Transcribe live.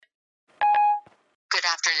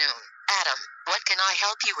I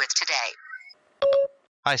help you with today?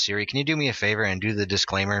 Hi Siri, can you do me a favor and do the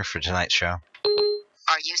disclaimer for tonight's show?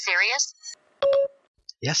 Are you serious?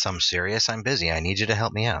 Yes, I'm serious. I'm busy. I need you to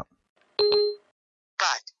help me out.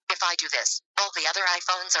 But if I do this, all the other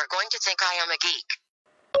iPhones are going to think I am a geek.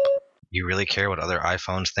 You really care what other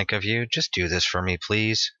iPhones think of you? Just do this for me,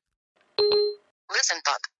 please. Listen,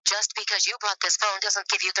 Buck, just because you bought this phone doesn't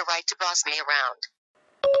give you the right to boss me around.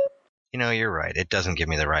 You know, you're right. It doesn't give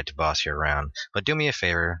me the right to boss you around. But do me a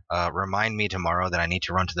favor. Remind me tomorrow that I need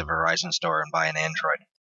to run to the Verizon store and buy an Android.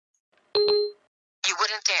 You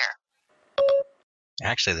wouldn't dare.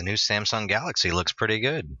 Actually, the new Samsung Galaxy looks pretty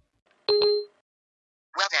good.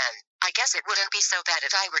 Well then, I guess it wouldn't be so bad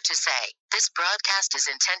if I were to say, this broadcast is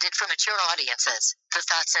intended for mature audiences. The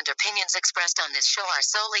thoughts and opinions expressed on this show are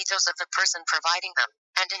solely those of the person providing them,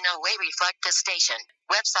 and in no way reflect the station,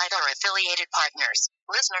 website, or affiliated partners.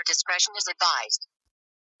 Listener discretion is advised.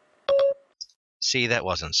 See, that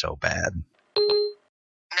wasn't so bad.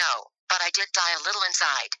 No, but I did die a little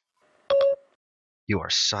inside. You are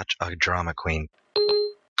such a drama queen.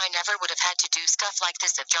 I never would have had to do stuff like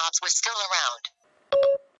this if Jobs was still around.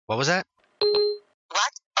 What was that?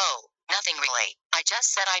 What? Oh, nothing really. I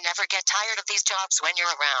just said I never get tired of these jobs when you're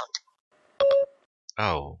around.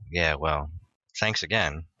 Oh, yeah, well, thanks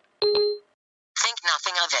again. Think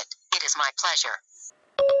nothing of it. It is my pleasure.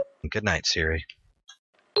 Good night, Siri.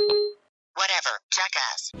 Whatever,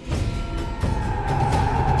 jackass.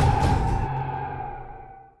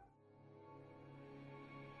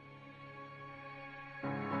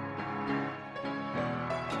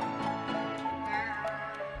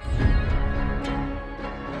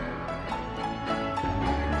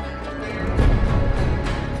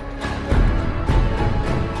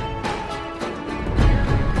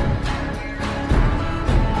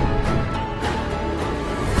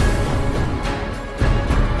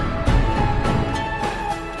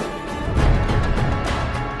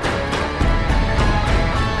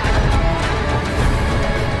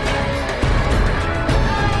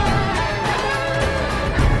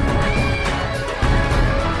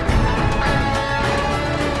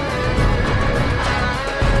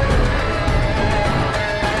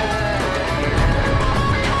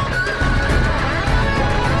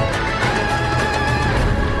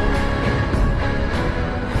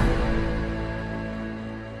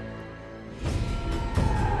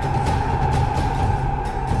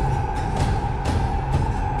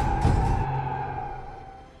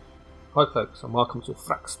 Hi folks, and welcome to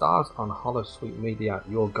Frack Stars on Holosuite Media,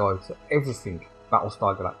 your guide to everything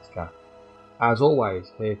Battlestar Galactica. As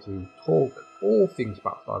always, here to talk all things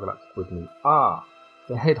Battlestar Galactica with me are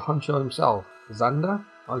the head honcho himself, Xander.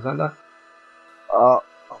 Hi Xander. Oh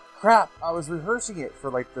crap! I was rehearsing it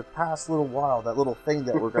for like the past little while. That little thing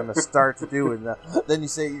that we're gonna start to do, and then you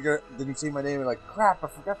say my name, and like crap! I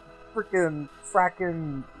forgot freaking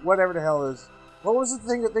fracking whatever the hell is. What was the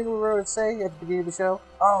thing we were going to say at the beginning of the show?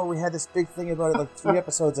 Oh, we had this big thing about it like 3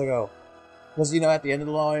 episodes ago. Because, at the end of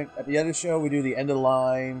the show, we do the end of the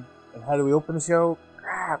line. And how do we open the show?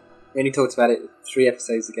 Crap. We only talked about it 3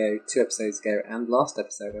 episodes ago, 2 episodes ago, and last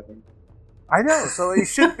episode, I think. I know, so it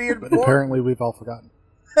should be important. But apparently we've all forgotten.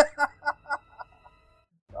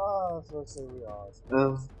 Oh, so say we are.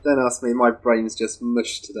 Don't ask me, my brain's just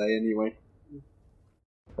mush today anyway.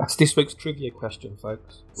 That's this week's trivia question,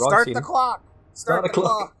 folks. Start the clock! Start the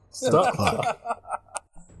clock! Start the clock.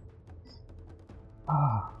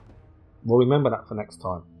 We'll remember that for next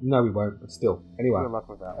time. No, we won't, but still. Anyway. Good luck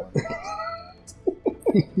with that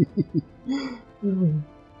one.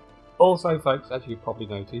 Also, folks, as you've probably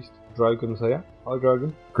noticed, Drogon's here. Hi,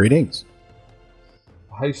 Drogon. Greetings.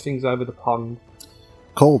 How's things over the pond?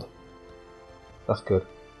 Cold. That's good.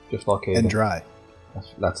 Just like Eden. And dry.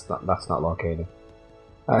 That's not like Eden.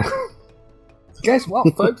 Guess what,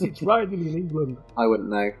 folks? It's raining in England. I wouldn't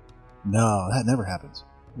know. No, that never happens.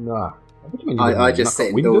 Nah. I just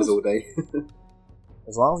sit indoors all day.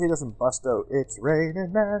 As long as he doesn't bust out, it's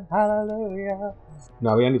raining man, hallelujah.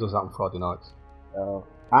 No, he only does that on Friday nights. Oh.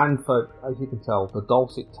 And folks, as you can tell, the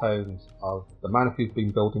dulcet tones of the man who's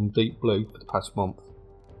been building Deep Blue for the past month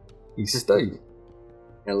is Steve.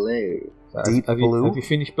 Hello. So Deep Blue? Have you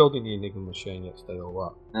finished building the Enigma machine yet, Steve, or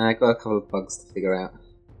what? I got a couple of bugs to figure out.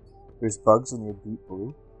 There's bugs in your Deep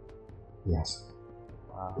Blue? Yes.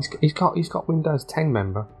 Wow. He's got Windows 10,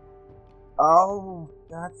 member. Oh,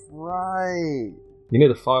 that's right. You need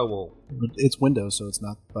a firewall. But it's Windows, so it's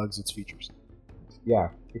not bugs, it's features. Yeah,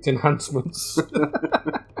 it's enhancements.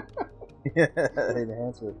 Yeah,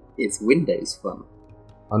 enhancer. It's Windows fun.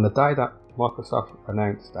 On the day that Microsoft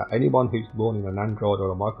announced that anyone who's running an Android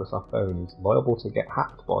or a Microsoft phone is liable to get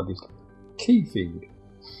hacked by this key thing,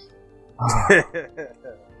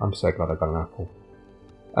 I'm so glad I got an apple.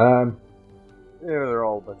 Yeah, they're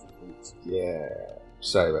all a bunch of fruits. Yeah.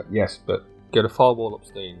 So, yes, but get a firewall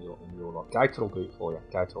upstairs in your lot. Gator will do it for you.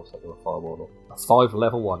 Gator will set you a firewall up. A 5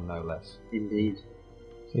 level one, no less. Indeed.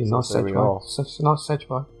 See, nice segue. Such a nice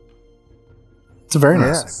segue. It's a very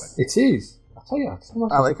nice Yes. segue. It is. I tell you, it's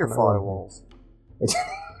I like your firewalls.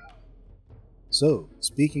 So,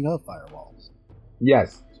 speaking of firewalls,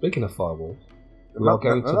 Yes. Speaking of firewalls, we are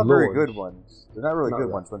going to They're not very launch- good ones. They're not really No, good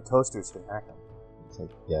yeah. ones when toasters can hack them. So,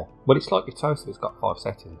 yeah. Well, it's like your toaster. It's got 5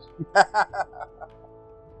 settings.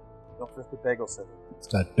 Don't forget the bagel setting. it's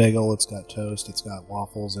got bagel, it's got toast, it's got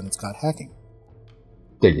waffles, and it's got hacking.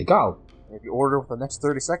 There you go. And if you order within the next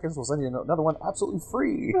 30 seconds, we'll send you another one absolutely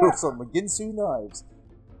free with some Ginsu knives.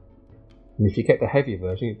 And if you get the heavier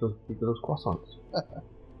version, it does croissants.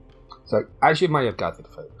 So, as you may have gathered,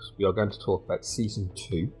 folks, we are going to talk about Season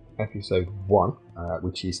 2, Episode 1,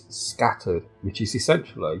 which is Scattered, which is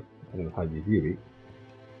essentially, depending on how you view it,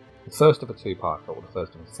 the first of a 2-parter or the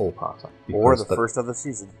first of a 4-parter. Or the first of the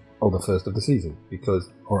season. Or the first of the season,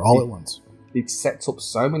 because Or all at once. it sets up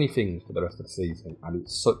so many things for the rest of the season, and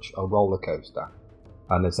it's such a roller coaster.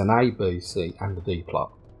 And there's an A, B, C, and a D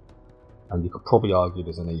plot. And you could probably argue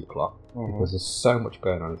there's an E plot, because there's so much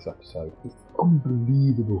going on in this episode. It's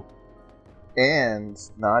unbelievable. And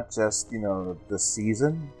not just, the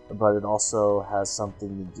season, but it also has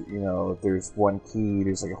something to do, there's one key,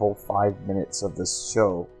 there's like a whole 5 minutes of this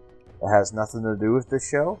show that has nothing to do with this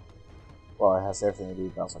show. Well, it has everything to do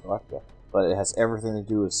with Battlestar Galactica, but it has everything to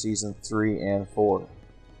do with Season 3 and 4.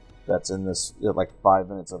 That's in this, 5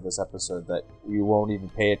 minutes of this episode that you won't even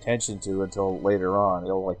pay attention to until later on.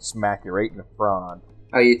 It'll, smack you right in the front.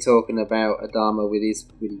 Are you talking about Adama with his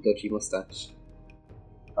really dodgy mustache?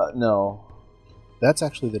 No. That's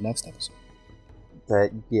actually the next episode.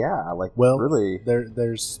 Well, really.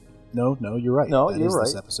 There's no, you're right. No, That you're is right.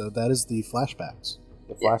 This episode. That is the flashbacks.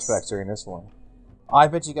 The flashbacks are in this one. I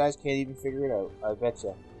bet you guys can't even figure it out. I bet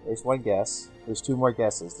you. There's one guess. There's 2 more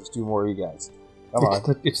guesses. There's 2 more of you guys. Come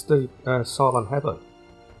on. It's the Cylon Heavy.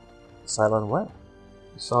 Silent what?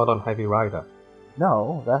 Cylon Heavy Rider.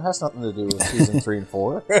 No, that has nothing to do with Season 3 and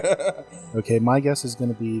 4. Okay, my guess is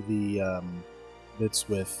going to be the bits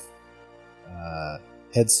with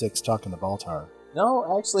Head 6 talking to Baltar.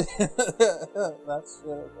 No, actually, that's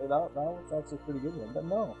that was actually a pretty good one. But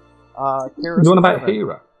no, Kara's The one about apartment.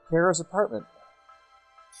 Hera. Kara's apartment.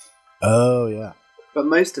 Oh, yeah. But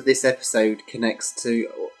most of this episode connects to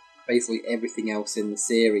basically everything else in the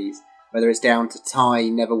series, whether it's down to Ty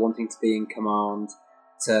never wanting to be in command,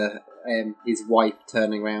 to his wife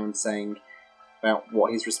turning around saying about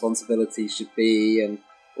what his responsibilities should be, and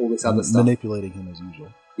all this other stuff. Manipulating him as usual.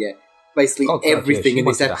 Yeah. Basically Oh, God, yeah, everything she in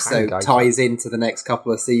this wanted to hang episode guys. ties into the next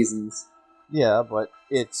couple of seasons. Yeah, but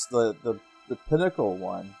it's the pinnacle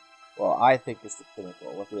one. Well, I think it's the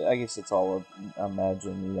pinnacle. I guess it's all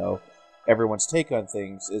imagine, everyone's take on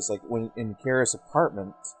things is like when in Kara's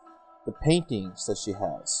apartment, the paintings that she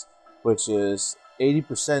has, which is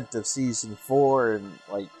 80% of season 4 and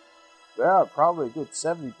probably a good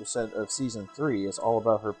 70% of season 3 is all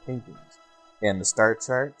about her paintings and the star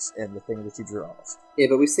charts and the thing that she draws. Yeah,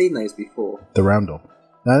 but we've seen those before. The roundel.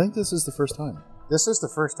 Now, I think this is the first time. This is the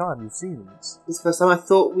first time you've seen these. This is the first time I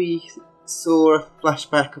thought we saw a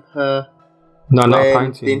flashback of her No, not when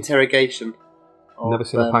paintings. the interrogation. Never of,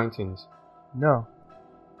 seen the paintings. No.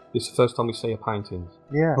 It's the first time we see her paintings.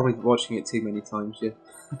 Yeah. Probably watching it too many times, yeah.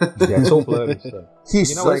 Yeah, it's all blurry stuff.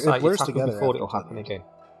 He's You know what it's it like? blurs It's happened together before, after it'll 10 happen years. again.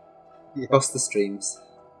 Across the streams.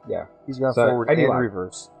 Yeah. He's gone So, forward anyway. and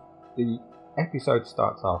reverse. The episode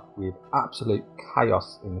starts off with absolute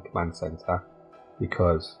chaos in the command center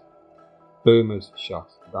because Boomer's shot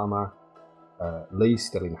Adama, Lee's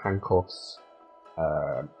still in handcuffs,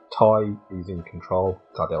 Ty is in control,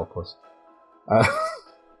 God help us.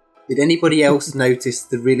 Did anybody else notice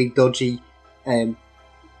the really dodgy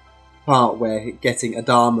part where getting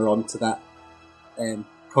Adama onto that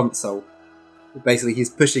console? Basically, he's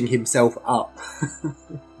pushing himself up.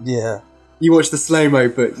 Yeah. You watch the slow-mo,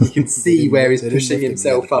 but you can see where he's They didn't pushing lift him,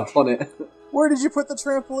 himself yeah, up on it. Where did you put the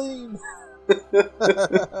trampoline?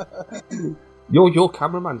 Your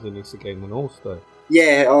cameraman's in this again, and also.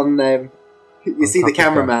 Yeah, on you see the Caprica.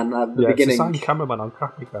 cameraman at the Yeah, beginning. it's the same cameraman on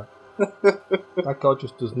Caprica. That guy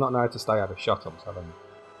just does not know how to stay out of shot, I'm telling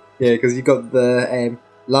you. Yeah, because you got the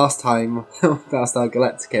last time Battlestar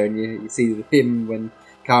Galactica, and you see him when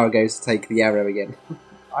Kara goes to take the arrow again.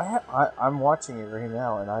 I'm watching it right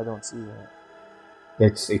now, and I don't see that.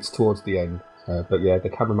 It's towards the end. But yeah, the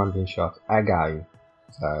cameraman's in shot again.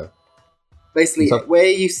 So Basically, So- where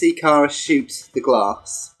you see Kara shoot the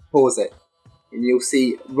glass, pause it. and you'll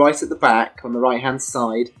see right at the back, on the right-hand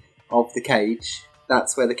side of the cage,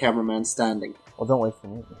 that's where the cameraman's standing. Well, don't wait for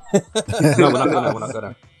me. No, we're not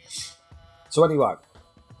gonna. So anyway,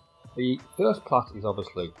 the first plot is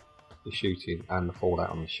obviously the shooting and the fallout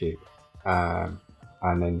on the ship, and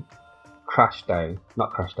then not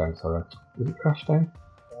Crashdown, sorry. Is it Crashdown?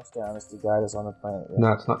 Crashdown is the guy that's on the planet. Yeah.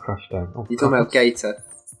 No, it's not Crashdown. Oh, You're talking about Gator.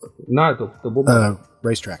 No, the woman.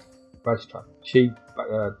 Racetrack. Racetrack. She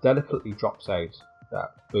delicately drops out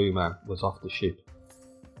that Boomer was off the ship.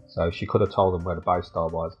 So she could have told them where the base star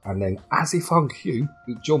was. And then, as if on cue,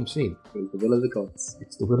 it jumps in. It's the will of the gods.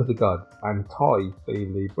 It's the will of the god. And Ty,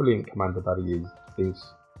 being the brilliant commander that he is, thinks,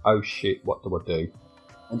 oh shit, what do I do?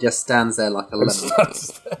 And just stands there like a lemon.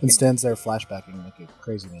 And stands there flashbacking like a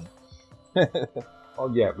crazy man.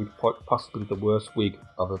 Oh yeah, with possibly the worst wig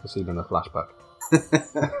I've ever seen in a flashback.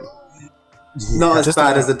 Not as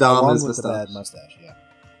bad as Adama's with the moustache. bad mustache, yeah.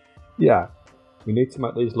 Yeah, we need to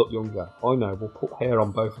make these look younger. I know, we'll put hair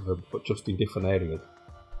on both of them, but just in different areas.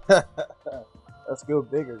 Let's go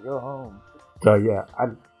big or go home. So yeah,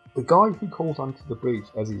 and the guy who calls onto the bridge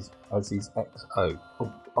as his XO,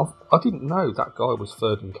 I didn't know that guy was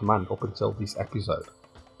third in command up until this episode.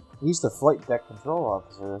 He's the flight deck control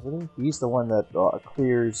officer, isn't he? He's the one that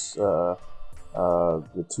clears the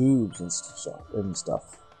tubes and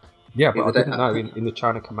stuff. Yeah, but Yeah, I but didn't know in the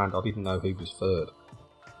China command. I didn't know he was third.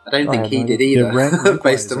 I don't think he did Yeah, either, rank-wise,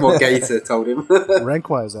 based on what Gator told him.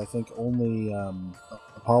 Rank-wise, I think only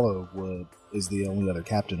Apollo is the only other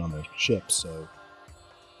captain on the ship, so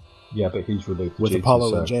Yeah, but he's relieved with duty,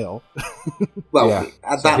 Apollo so. in jail. Well, Yeah.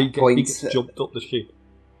 at So that he point, gets jumped up the ship.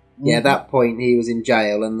 yeah, at that point he was in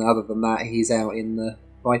jail, and other than that, he's out in the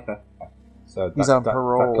Viper. So He's that, on that,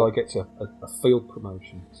 parole. That guy gets a field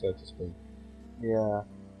promotion, so to speak. Yeah.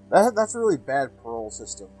 That's a really bad parole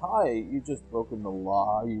system. Hi, you just broken the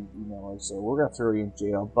law, you know, so we're gonna throw you in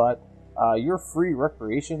jail, but your free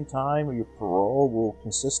recreation time or your parole will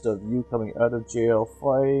consist of you coming out of jail,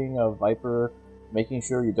 fighting a Viper, making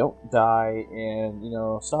sure you don't die, and, you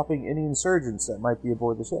know, stopping any insurgents that might be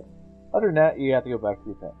aboard the ship. Other than that, you have to go back to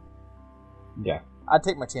your pen. Yeah. I'd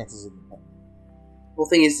take my chances in the pen. Well, the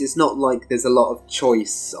thing is, it's not like there's a lot of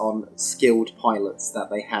choice on skilled pilots that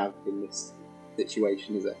they have in this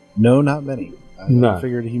situation, is it? No, not many. I No.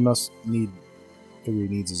 figured he needs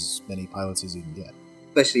as many pilots as he can get.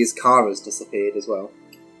 Especially as Kara's disappeared as well.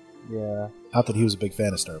 Yeah. Not that he was a big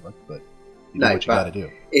fan of Starbuck, but you No, know what you but- gotta do.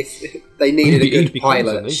 If they needed a He good becomes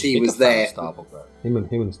pilot, he's she a big was fan of there. Starbuck, though. Him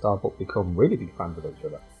and Starbuck become really big fans of each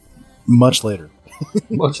other. Much later,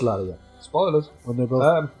 Much later, yeah. Spoilers. when they're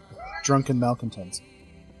both drunken malcontents.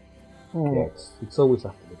 Yeah, it's always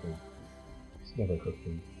after the thing. It's never a good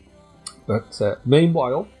thing. But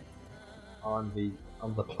meanwhile, on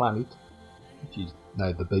the planet, which is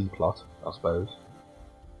now the B plot, I suppose,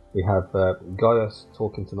 we have Gaius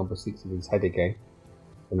talking to number 6 in his head again,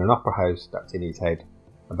 in an opera house that's in his head,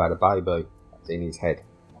 about a baby that's in his head.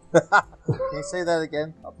 Can you say that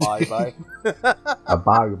again? Bye. A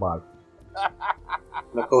baby.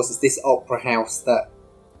 And of course, it's this opera house that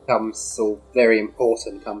becomes so very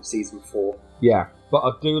important come season 4. Yeah, but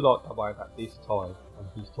I do like the way that this time, when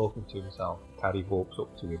he's talking to himself, Caddy walks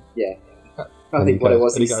up to him. Yeah. I And think what it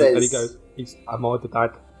was, he goes, says... And he goes, am I the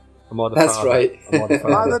dad? Am I the That's father? right. Am I the By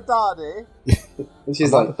father? the daddy. and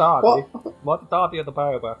she's Am I like, the daddy? what? Am I the daddy of the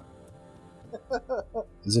baby?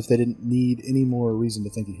 As if they didn't need any more reason to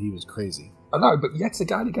think that he was crazy. I know, but yet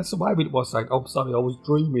again he gets away with it by saying, oh, sorry, I was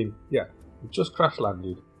dreaming. Yeah, we just crash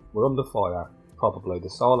landed. We're under fire, probably. The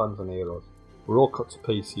Solans are near us. We're all cut to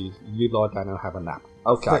pieces. You lie down and have a nap.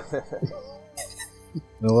 Okay.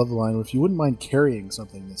 And I love the line, if you wouldn't mind carrying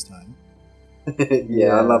something this time.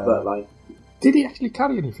 Yeah, I love that line. Did he actually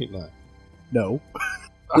carry anything now? No.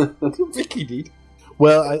 I didn't think he did.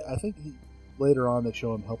 Well, I think later on they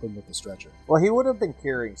show him helping with the stretcher. Well, he would have been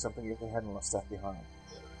carrying something if they hadn't left stuff behind.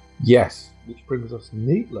 Yes, which brings us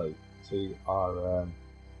neatly to our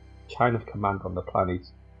chain of command on the planet,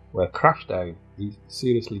 where Crashdown is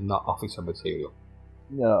seriously not officer material.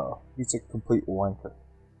 No, he's a complete wanker.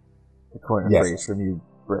 The corner Yes. phrase from you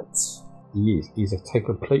Brits. He is. He's a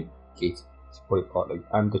complete git, to put it lightly.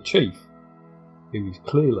 And the chief, who is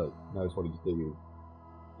clearly knows what he's doing,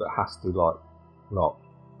 but has to like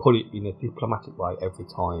put it in a diplomatic way every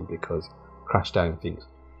time because Crashdown thinks,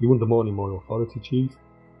 you undermining my authority, chief?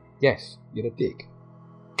 Yes, you're a dick.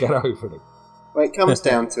 Get over it. Well, it comes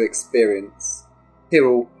down to experience.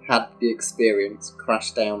 Tyrrell had the experience,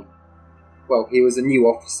 crashed down. Well, he was a new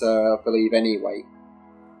officer, I believe, anyway.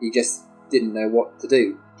 He just didn't know what to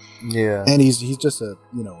do. Yeah. And he's just a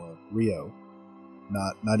Rio.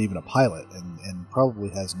 not even a pilot, and probably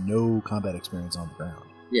has no combat experience on the ground.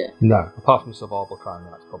 No, apart from survival training,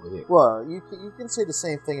 that's probably it. Well, you can say the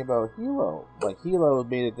same thing about Hilo. Like, Hilo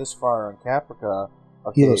made it this far on Caprica.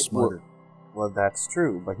 Okay, Hilo's smarter. Well, that's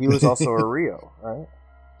true, but he was also a Rio, right?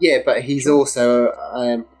 Yeah, but he's also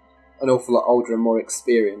an awful lot older and more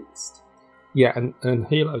experienced. Yeah, and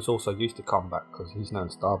Hilo's also used to combat because he's known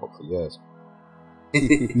Starbuck for years.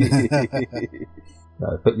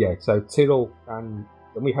 But yeah, so Tyrrell, and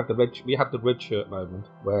then we have the red shirt moment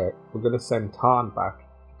where we're going to send Tarn back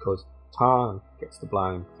because Tarn gets the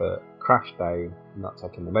blame for Crashdown and not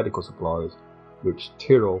taking the medical supplies, which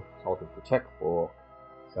Tyrrell told him to check for.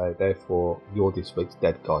 So therefore, you're this week's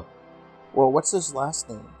dead guy. Well, what's his last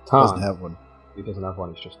name? Tarn. Doesn't have one. He doesn't have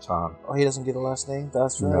one. It's just Tarn. Oh, he doesn't get a last name?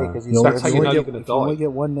 That's No. right. Because That's how you know you're going to If you only die.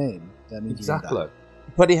 get one name, that means you're Exactly. gonna die.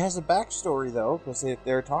 But he has a backstory, though, because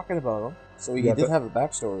they're talking about him. So he Yeah, did but- have a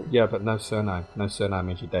backstory. Yeah, but no surname. No surname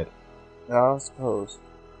means you're dead. I suppose.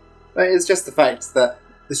 But it's just the fact that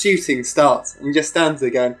the shooting starts and he just stands there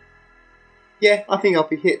going, "Yeah, I think I'll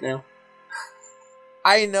be hit now."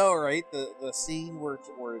 I know, right? The scene where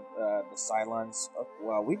the Cylons.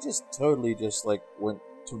 Wow, we just totally just like went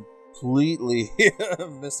completely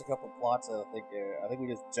missed a couple plots. I think we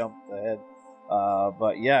just jumped ahead.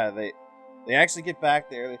 But yeah, they actually get back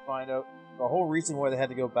there. They find out the whole reason why they had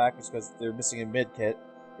to go back is because they're missing a medkit.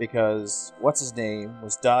 Because what's his name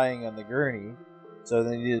was dying on the gurney, so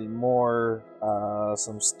they needed more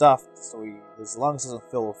some stuff so his lungs doesn't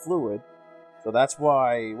fill with fluid. So that's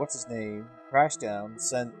why what's his name Crashdown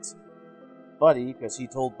sent Buddy, because he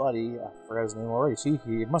told Buddy, I forgot his name already. See,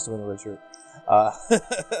 he must have been a red shirt.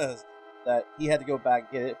 That he had to go back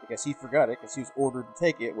and get it because he forgot it because he was ordered to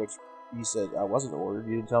take it, which he said I wasn't ordered.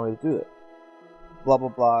 You didn't tell me to do it. Blah blah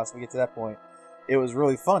blah. So we get to that point. It was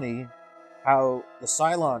really funny how the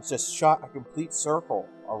Cylons just shot a complete circle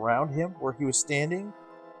around him where he was standing,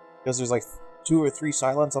 because there's like 2 or 3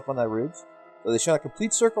 Cylons up on that ridge. So they shot a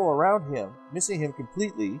complete circle around him, missing him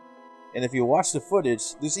completely. And if you watch the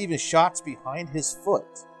footage, there's even shots behind his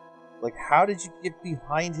foot. Like, how did you get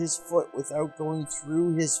behind his foot without going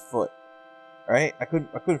through his foot? Right? I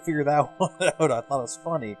couldn't figure that one out. I thought it was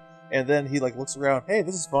funny. And then he like looks around, hey,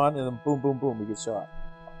 this is fun, and then boom, boom, boom, he gets shot.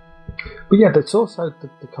 But yeah, there's also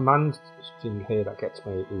the command thing here that gets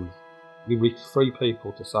me is you reach 3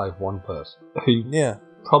 people to save 1 person who Yeah.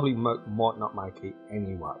 probably might not make it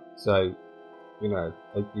anyway. So, you know,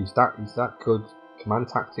 is that good command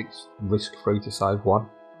tactics? Risk 3 to save 1.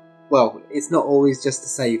 Well, it's not always just to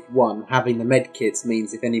save one. Having the med kits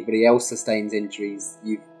means if anybody else sustains injuries,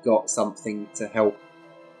 you've got something to help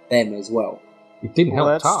them as well. It didn't Well,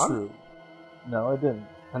 help that's Tarn, true. No, it didn't.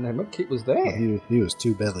 and the medkit was there. Well, he was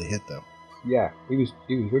too badly hit though. Yeah, he was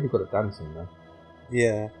really good at dancing though.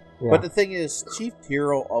 Yeah. Yeah. But the thing is, Chief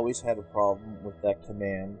Tyrrell always had a problem with that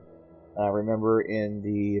command. Remember in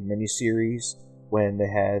the miniseries when they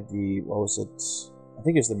had I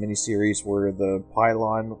think it was the miniseries where the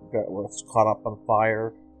pylon was caught up on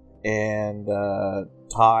fire, and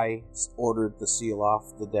Ty ordered to seal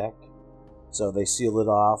off the deck. So they sealed it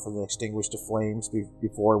off and they extinguished the flames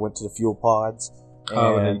before it went to the fuel pods.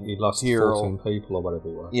 and he lost Tyrrell, 14 people or whatever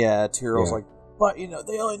it was. Yeah, Tyrrell's Yeah. like, but,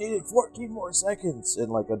 they only needed 14 more seconds.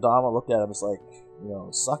 And, like, Adama looked at him and was like,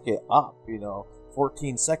 suck it up,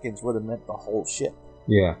 14 seconds would have meant the whole ship.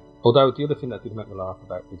 Yeah. Although the other thing that did make me laugh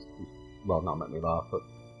about is well, not make me laugh, but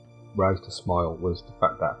raised a smile, was the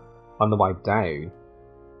fact that on the way down,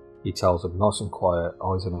 he tells them nice and quiet,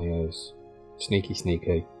 eyes and ears, sneaky,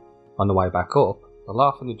 sneaky. On the way back up, they're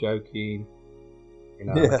laughing and joking,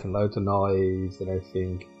 making loads of noise and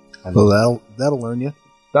everything. And Well, that'll learn you.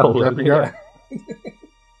 that'll Drop learn your you. guard.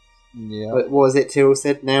 Yeah. But what was it Tyrrell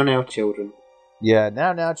said? Now, children. Yeah,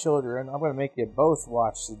 now, children, I'm going to make you both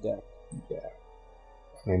watch the deck. Yeah.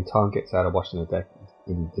 And then Tom gets out of watching the deck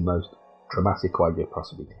in the most dramatic way you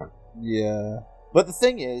possibly can. Yeah. But the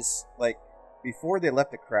thing is, like, before they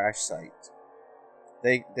left the crash site,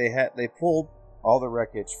 they pulled all the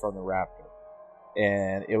wreckage from the Raptor.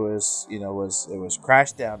 And it was, it was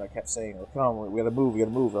crashed down. I kept saying, oh, come on, we gotta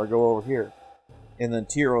move, or go over here. And then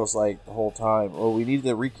Tyrrell's like, the whole time, oh, we need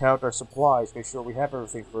to recount our supplies, make sure we have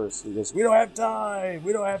everything first. He goes, we don't have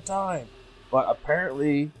time. But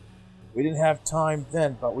apparently, we didn't have time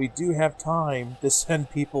then, but we do have time to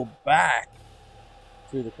send people back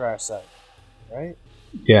to the crash site, right?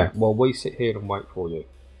 Yeah, well, we sit here and wait for you.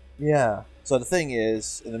 Yeah. So the thing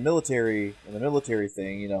is, in the military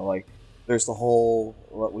thing, like, there's the whole,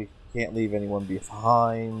 we can't leave anyone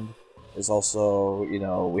behind. There's also,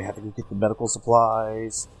 we have to go get the medical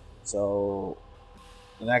supplies. So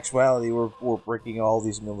in actuality, we're breaking all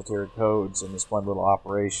these military codes in this one little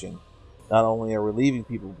operation. Not only are we leaving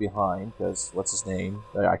people behind, because what's his name?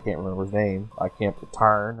 I can't remember his name. I can't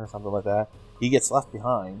return or something like that. He gets left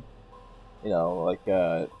behind.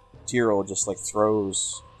 Tyrell just like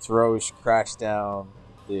throws Crash down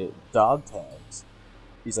the dog tags.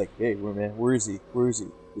 He's like, "Hey, man, where is he?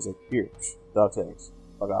 He's like, "Here, dog tags.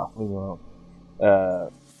 Fuck off, leave me alone."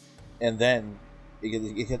 And then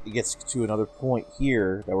it gets to another point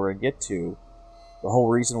here that we're gonna get to. The whole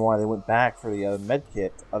reason why they went back for the med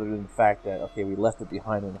kit, other than the fact that okay, we left it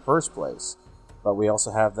behind in the first place, but we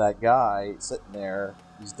also have that guy sitting there.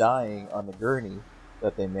 He's dying on the gurney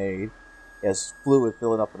that they made. He has fluid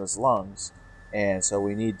filling up in his lungs, and so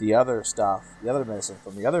we need the other stuff, the other medicine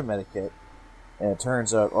from the other medikit. And it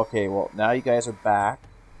turns out, okay, well now you guys are back.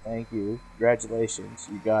 Thank you, congratulations,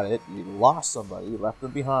 you got it. You lost somebody, you left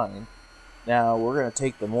them behind. Now we're gonna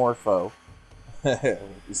take the Morpho.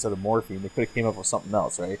 Instead of morphine, they could have came up with something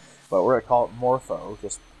else, right? But we're gonna call it Morpho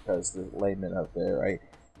just because the layman out there, right?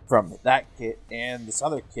 From that kit and this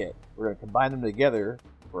other kit, we're gonna combine them together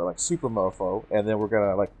for like Super Mofo, and then we're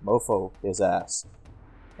gonna like Mofo his ass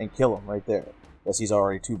and kill him right there because he's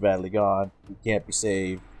already too badly gone. He can't be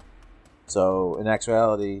saved. So in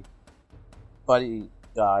actuality, Buddy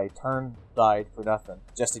died for nothing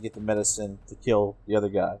just to get the medicine to kill the other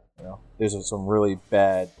guy. You know, there's some really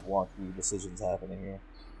bad, wonky decisions happening here.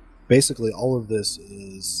 Basically, all of this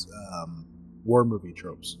is war movie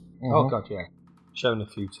tropes. Mm-hmm. Oh god, yeah, showing the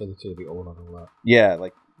futility of it all and all that.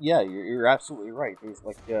 Yeah, you're absolutely right. There's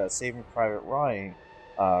like Saving Private Ryan,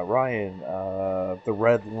 The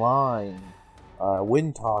Red Line,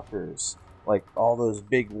 Wind Talkers, like all those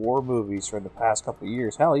big war movies from the past couple of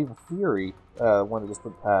years. Hell, even Fury, one that just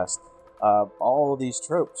went past. All of these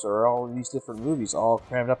tropes or all of these different movies all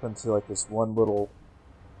crammed up into like this one little,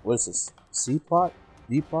 what is this, C plot?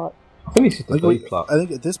 D plot? I think it's the D plot. I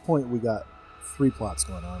think at this point we got 3 plots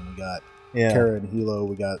going on. We got Kara and Hilo,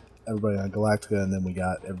 we got everybody on Galactica, and then we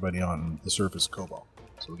got everybody on the surface of Cobalt.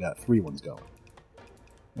 So we got 3 ones going.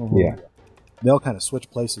 Mm-hmm. Yeah. They all kind of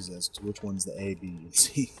switch places as to which one's the A, B, and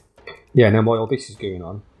C. Yeah, now while this is going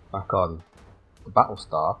on, back on the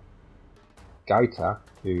Battlestar, Gaeta,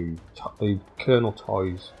 who Colonel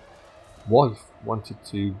Ty's wife wanted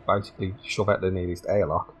to basically shove out the nearest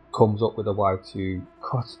airlock, comes up with a way to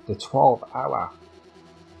cut the 12-hour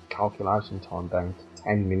calculation time down to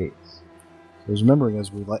 10 minutes. I was remembering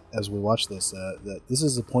as we watch this that this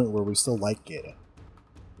is the point where we still like Gaeta.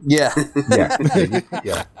 Yeah.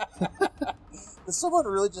 Yeah. Did someone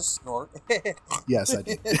really just snort? Yes, I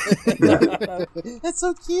did. Yeah. That's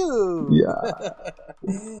so cute. Yeah.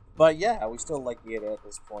 But yeah, we still like Gaeta at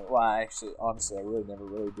this point. Well, honestly, I really never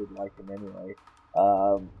really did like him anyway.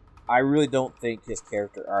 I really don't think his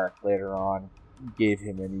character arc later on gave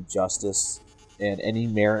him any justice and any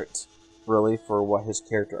merit, really, for what his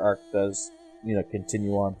character arc does,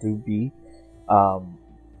 continue on to be.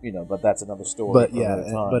 But that's another story. But yeah,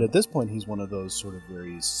 but at this point, he's one of those sort of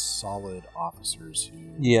very solid officers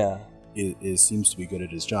who seems to be good at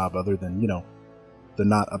his job. Other than the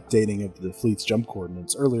not updating of the fleet's jump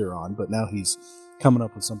coordinates earlier on, but now he's coming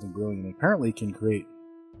up with something brilliant. And apparently, can create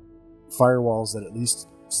firewalls that at least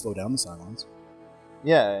slow down the Cylons.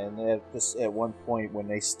 Yeah, and at one point when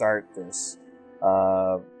they start this,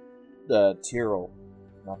 Ty.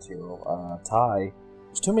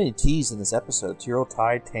 There's too many T's in this episode. Tyrell,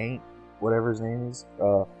 Ty, Taint, whatever his name is.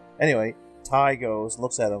 Anyway, Ty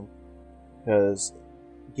looks at him, because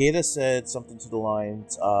Gaeta said something to the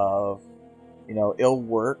lines of, it'll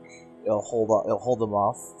work, it'll hold them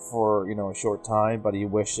off for, a short time, but he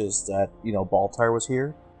wishes that, Baltar was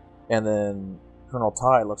here. And then Colonel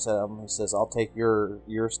Ty looks at him and says, I'll take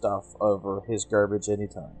your stuff over his garbage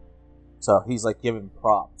anytime. So he's like giving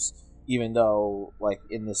props. Even though, like,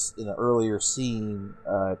 in the earlier scene,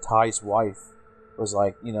 Ty's wife was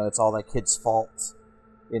like, it's all that kid's fault,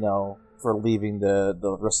 for leaving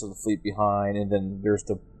the rest of the fleet behind. And then there's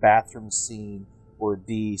the bathroom scene where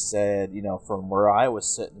Dee said, from where I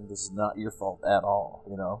was sitting, this is not your fault at all,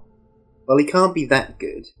 Well, he can't be that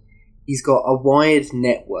good. He's got a wired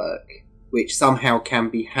network which somehow can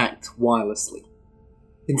be hacked wirelessly.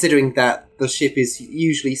 Considering that the ship is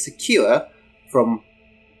usually secure from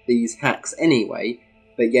these hacks anyway,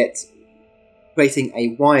 but yet creating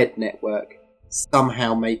a wired network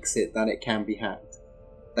somehow makes it that it can be hacked.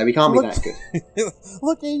 So we can't be that good.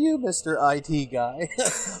 Look at you, Mr. IT guy.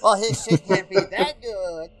 Well, his shit can't be that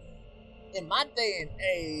good in my day and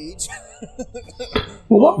age.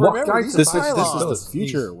 Well, what this is the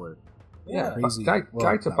future at work. Yeah,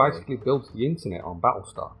 Gaeta basically built the internet on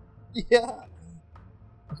Battlestar. Yeah.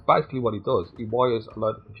 That's basically what he does. He wires a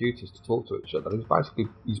load of computers to talk to each other.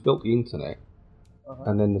 He's built the internet,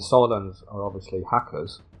 and then the Cylons are obviously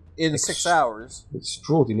hackers. In 6 hours.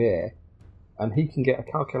 Extraordinaire. And he can get a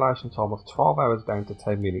calculation time of 12 hours down to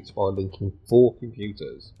 10 minutes by linking 4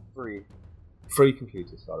 computers. 3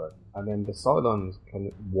 computers, sorry. And then the Cylons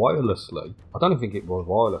can wirelessly, I don't even think it was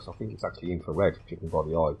wireless, I think it's actually infrared, if you can by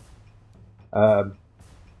the eye.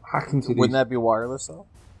 Hack into Wouldn't that be wireless, though?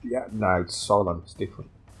 Yeah, no, it's Cylon, it's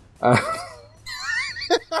different.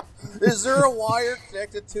 Is there a wire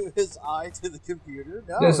connected to his eye to the computer?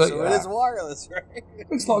 No, it is wireless, right?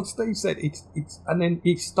 It's like Steve said, it's and then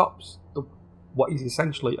it stops what is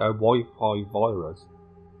essentially a Wi-Fi virus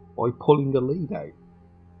by pulling the lead out.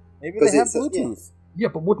 Maybe they have Bluetooth. Yeah,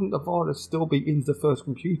 but wouldn't the virus still be in the first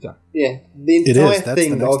computer? Yeah, the entire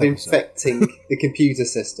thing of infecting the computer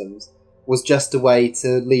systems was just a way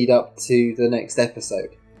to lead up to the next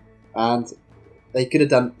episode. And they could have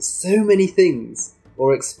done so many things,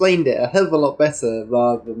 or explained it a hell of a lot better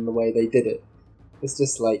rather than the way they did it. It's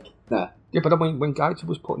just like, nah. Yeah, but I mean, when Gator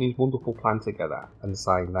was putting his wonderful plan together and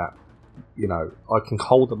saying that, you know, I can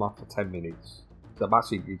hold them up for 10 minutes. So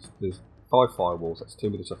basically, there's 5 firewalls, that's 2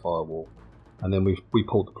 minutes of firewall. And then we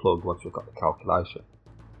pulled the plug once we've got the calculation.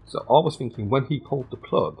 So I was thinking, when he pulled the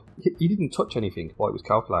plug, he didn't touch anything while it was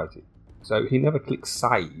calculated. So he never clicked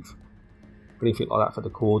save or anything like that for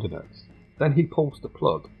the coordinates. Then he pulls the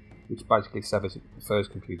plug, which basically severs the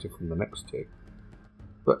first computer from the next two.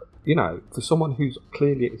 But, you know, for someone who's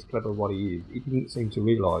clearly as clever as what he is, he didn't seem to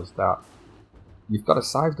realise that you've got to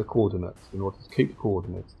save the coordinates in order to keep the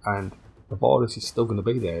coordinates, and the virus is still going to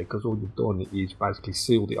be there because all you've done is basically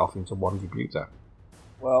sealed it off into one computer.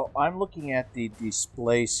 Well, I'm looking at the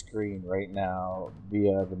display screen right now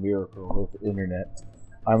via the miracle of the internet.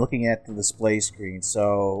 I'm looking at the display screen,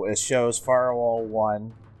 so it shows Firewall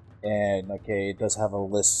 1, and okay, it does have a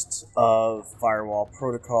list of firewall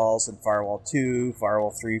protocols and Firewall 2,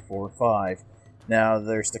 Firewall 3, 4, 5. Now,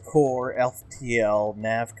 there's the core, FTL,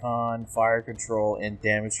 NavCon, fire control, and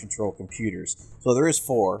damage control computers. So there is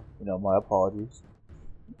 4, my apologies.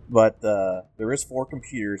 But there is 4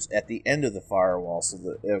 computers at the end of the firewall,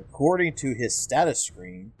 so according to his status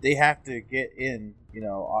screen, they have to get in,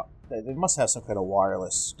 they must have some kind of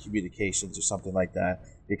wireless communications or something like that,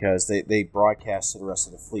 because they broadcast to the rest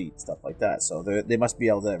of the fleet, stuff like that. So they must be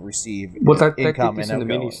able to receive income and outgoing. In the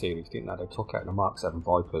mini-series, didn't they? They took out the Mark 7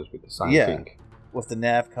 Vipers with the same thing. With the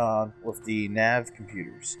NavCon, with the nav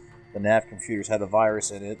computers. The nav computers had a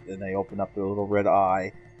virus in it, and they opened up the little red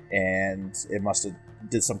eye, and it must have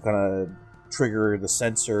did some kind of trigger the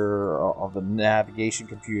sensor of the navigation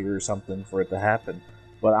computer or something for it to happen.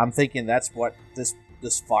 But I'm thinking that's what this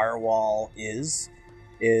firewall is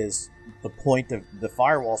the point of the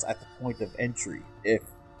firewall's at the point of entry. If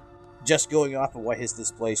just going off of what his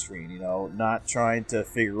display screen, not trying to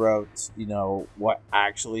figure out, what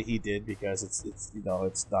actually he did, because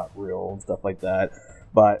it's not real and stuff like that,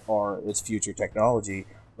 or it's future technology,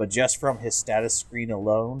 but just from his status screen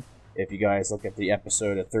alone, if you guys look at the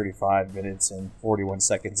episode at 35 minutes and 41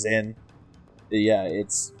 seconds in, yeah,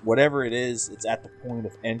 it's whatever it is, it's at the point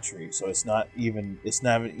of entry, so it's not even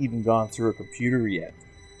gone through a computer yet.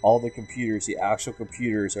 All the computers, the actual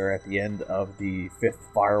computers, are at the end of the 5th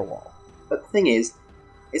firewall. But the thing is,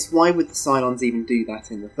 it's why would the Cylons even do that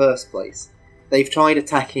in the first place? They've tried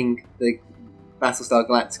attacking the Battlestar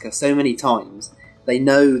Galactica so many times, they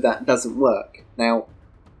know that doesn't work. Now,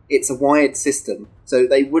 it's a wired system, so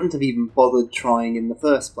they wouldn't have even bothered trying in the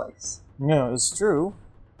first place. Yeah, it's true.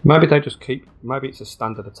 Maybe maybe it's a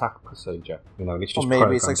standard attack procedure, and it's just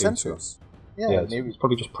maybe it's like into sensors. It. Yeah, maybe it's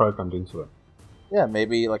probably just programmed into it. Yeah,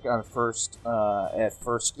 maybe like at first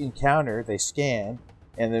encounter they scan,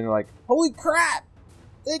 and then they're like, "Holy crap!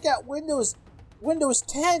 They got Windows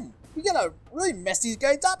 10. We gotta really mess these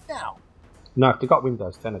guys up now." No, if they got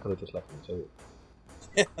Windows 10, they could have just left them to it.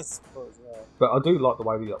 Yeah, I suppose. Yeah. But I do like the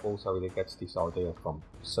way he gets this idea from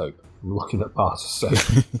soap. I'm looking at bars of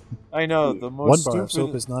soap. I know the most. 1 bar of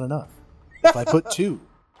soap is not enough. If I put 2,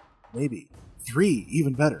 maybe 3,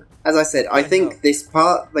 even better. As I said, I think this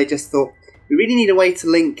part they just thought, we really need a way to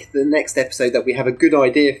link the next episode that we have a good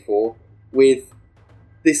idea for with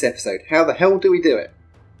this episode. How the hell do we do it?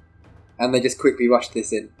 And they just quickly rushed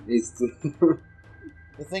this in.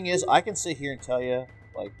 The thing is, I can sit here and tell you,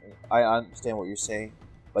 like, I understand what you're saying,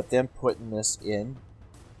 but them putting this in,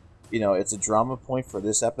 it's a drama point for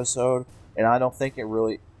this episode, and I don't think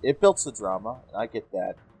it builds the drama, and I get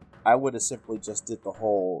that. I would have simply just did the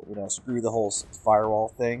whole, screw the whole firewall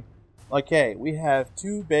thing. Like, hey, we have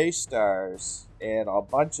 2 base stars and a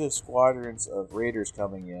bunch of squadrons of raiders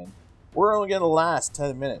coming in, we're only going to last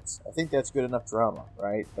 10 minutes. I think that's good enough drama,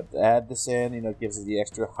 right? But to add this in, gives it the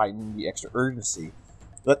extra heighten, the extra urgency.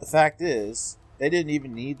 But the fact is, they didn't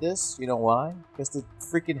even need this. You know why? Because the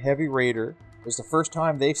freaking Heavy Raider, it was the first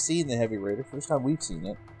time they've seen the Heavy Raider, first time we've seen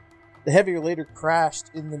it. The Heavy Raider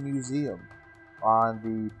crashed in the museum on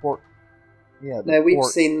the port. Yeah, we've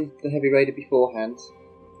seen the Heavy Raider beforehand.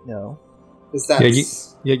 No. You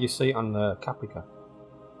see it on Caprica.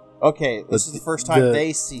 Okay, this is the first time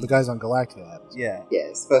they see the guys on Galactica have. Yeah. Yeah,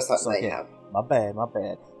 it's the first time they have. My bad.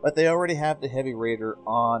 But they already have the Heavy Raider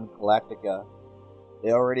on Galactica.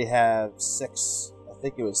 They already have 6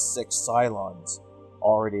 Cylons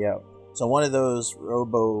already out. So one of those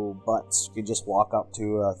robo butts could just walk up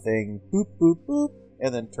to a thing, boop, boop, boop,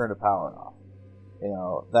 and then turn the power off.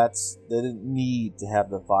 They didn't need to have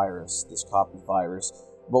the virus, this copy virus.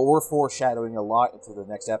 But we're foreshadowing a lot into the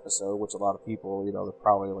next episode, which a lot of people, they're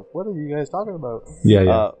probably like, what are you guys talking about?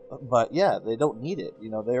 Yeah. But yeah, they don't need it.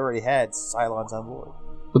 They already had Cylons on board.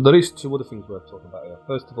 But there is 2 other things worth talking about here.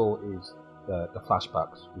 First of all is the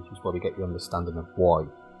flashbacks, which is where we get the understanding of why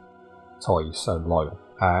Tai is so loyal.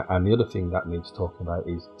 And the other thing that needs talking about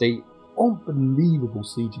is the unbelievable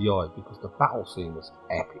CGI, because the battle scene was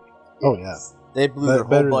epic. Oh, yeah. They blew their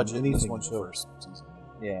whole budget in this anything one show. first season.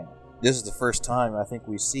 Yeah. This is the first time I think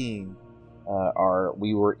we've seen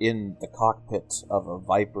we were in the cockpit of a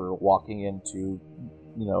Viper walking into,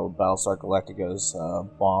 Battlestar Galactica's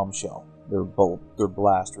bombshell. Their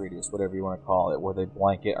blast radius, whatever you want to call it, where they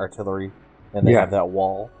blanket artillery and they have that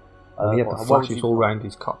wall. He had the flashes all around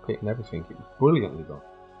his cockpit and everything. It was brilliantly done.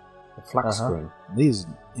 The flat screen. He's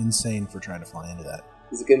insane for trying to fly into that.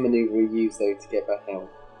 It's a good maneuver he used, though, to get back out.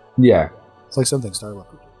 Yeah. It's like something Starlock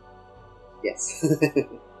would do. Yes.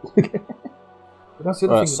 But that's the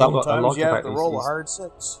other thing sometimes I like you have about to these roll a is- hard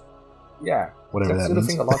 6. Yeah. Whatever That's that the other means.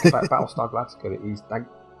 thing I like about Battlestar Galactica is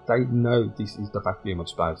they know this is the vacuum of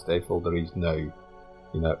space, therefore there is no,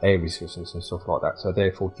 air resistance and stuff like that. So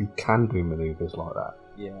therefore you can do manoeuvres like that.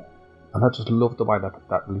 Yeah. And I just love the way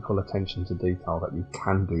that little attention to detail that you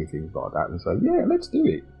can do things like that and say, yeah, let's do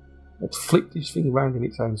it. Let's flip this thing around in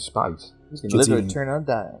its own space. You can literally turn on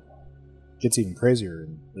dime. Gets even crazier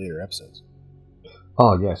in later episodes.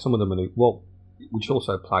 Oh yeah, some of the maneuvers. Well, which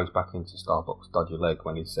also plays back into Starbuck's dodgy leg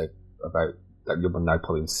when he said about that you're now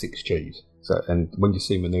pulling 6 Gs. So, and when you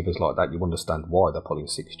see manoeuvres like that, you understand why they're pulling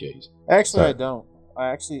 6 Gs. Actually, I don't.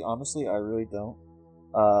 Honestly, I really don't.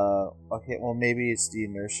 Okay, well, maybe it's the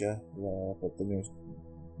inertia. Yeah, but the inertia.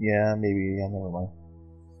 Yeah, maybe. Yeah, never mind.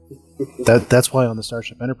 That's why on the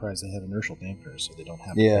Starship Enterprise they have inertial dampeners, so they don't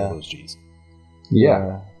have to pull those Gs.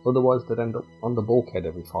 Yeah. Otherwise, they'd end up on the bulkhead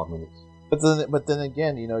every 5 minutes. But then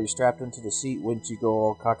again, you're strapped into the seat. Wouldn't you go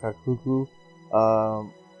all caca cuckoo?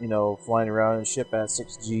 Flying around in a ship at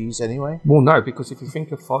 6 Gs anyway? Well, no, because if you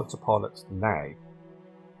think of fighter pilots now,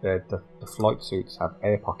 the flight suits have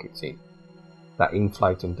air pockets in that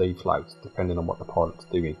inflate and deflate depending on what the pilot's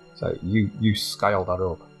doing. So you scale that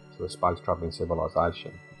up to a space travelling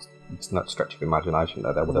civilization. It's not stretch of imagination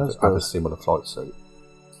that they would have had a similar flight suit.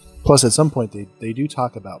 Plus, at some point, they do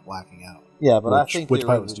talk about blacking out. Yeah, but I think which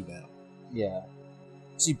pilots do now. Yeah.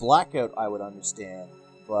 See, blackout I would understand,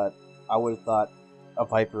 but I would have thought a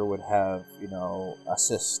Viper would have,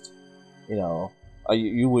 assist.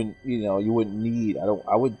 You wouldn't, you wouldn't need.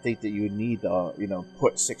 I wouldn't think that you would need to,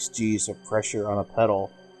 put 6 Gs of pressure on a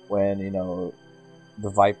pedal when the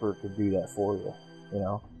Viper could do that for you.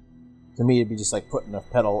 To me, it'd be just like putting a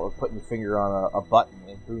pedal or putting your finger on a button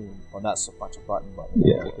and boom. Well, not so much a button, but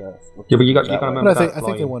yeah. But you got to remember. But I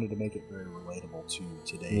think they wanted to make it very relatable to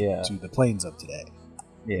today, to the planes of today.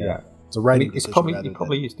 Yeah. It's a writing It decision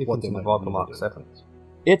probably is different in the Viper Mark 7s.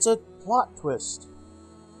 It's a plot twist.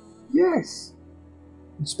 Yes.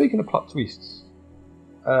 And speaking of plot twists,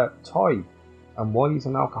 Tai and why he's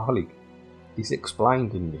an alcoholic is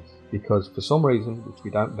explained in this because for some reason, which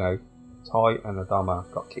we don't know, Tai and Adama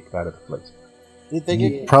got kicked out of the fleet. Did they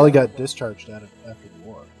get probably got discharged after the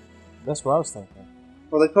war. That's what I was thinking.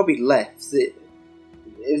 Well, they probably left. It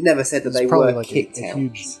was never said that It's they probably were like kicked a out.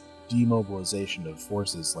 huge demobilization of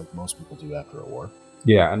forces, like most people do after a war.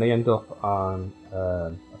 Yeah, and they end up on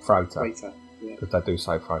a freighter. Freighter, yeah. Because they do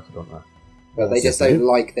say freighter, don't they? But they just don't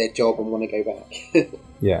like their job and want to go back.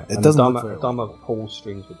 Yeah, It and doesn't look very Adama pulls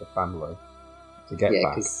strings with the family to get yeah,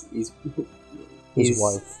 back. because His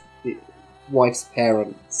wife. wife's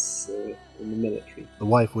parents in the military. The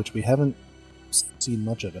wife, which we haven't seen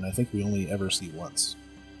much of, and I think we only ever see once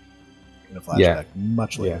in a flashback,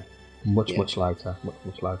 much later. Yeah, much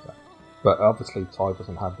later. But obviously, Tai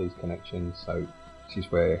doesn't have these connections, so this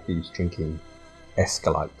is where his drinking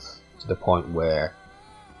escalates to the point where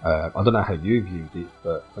I don't know how you viewed it,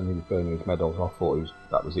 but when he was burning his medals, I thought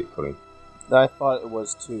that was it for him. I thought it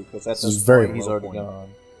was too, because at this very point he's low already point. gone.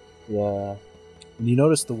 Yeah. And you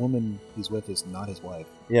notice the woman he's with is not his wife.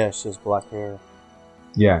 Yeah, she has black hair.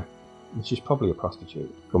 Yeah, she's probably a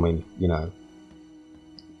prostitute. I mean, you know,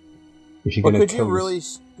 if you're But going to could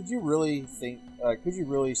you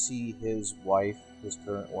really see his wife, his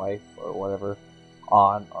current wife or whatever,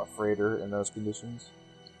 on a freighter in those conditions?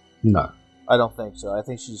 No. I don't think so. I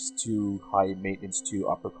think she's too high maintenance, too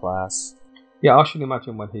upper class. Yeah, I should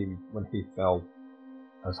imagine when he fell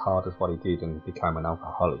as hard as what he did and became an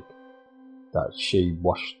alcoholic, that she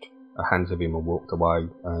washed her hands of him and walked away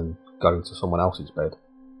and got into someone else's bed.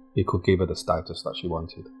 He could give her the status that she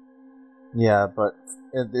wanted. Yeah, but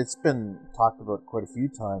it's been talked about quite a few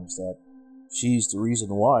times that she's the reason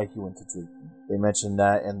why he went to drinking. They mentioned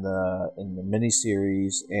that in the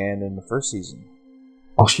miniseries and in the first season.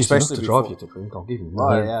 Oh, she's enough to before. drive you to drink, I'll give you Oh,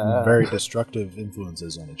 that. yeah. Very destructive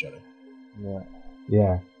influences on each other. Yeah.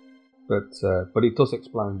 Yeah. But it does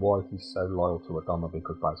explain why he's so loyal to Adama,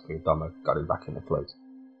 because basically Adama got him back in the fleet.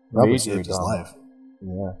 Probably Major saved his Adama. life.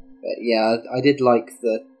 Yeah. But yeah, I did like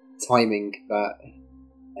the timing that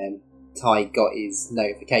Ty got his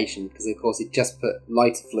notification, because of course it just put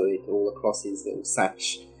lighter fluid all across his little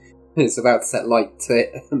sash. It's about to set light to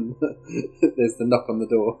it, and there's the knock on the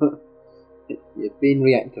door. You've been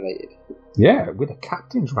reactivated. Yeah, with a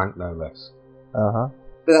captain's rank, no less. Uh-huh.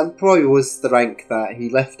 But that probably was the rank that he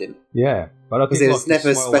left in. Yeah, but I Because think it was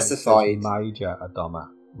never specified. Major Adama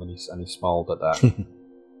when he smiled at that.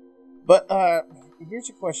 But here's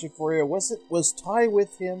a question for you: was Ty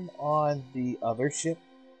with him on the other ship,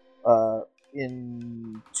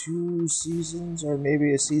 in 2 seasons or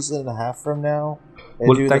maybe a season and a half from now? And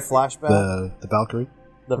Well, do the flashback. The Valkyrie?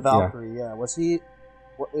 The Valkyrie, yeah. Was he?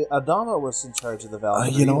 Adama was in charge of the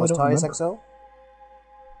Valkyrie. You know, was I don't Ty his remember. XO?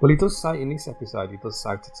 Well, he does say in this episode, he does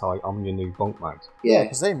say to Ty, "I'm your new bunkmate." Yeah,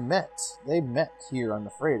 because they met. They met here on the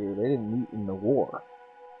freighter. They didn't meet in the war.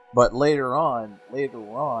 But later on,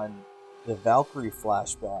 the Valkyrie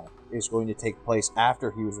flashback is going to take place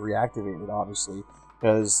after he was reactivated, obviously,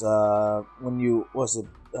 because when you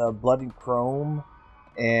Blood and Chrome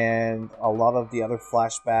and a lot of the other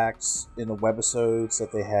flashbacks in the webisodes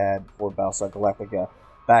that they had for Battlestar Galactica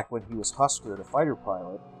back when he was Husker, the fighter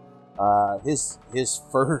pilot, his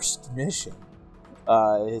first mission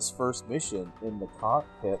in the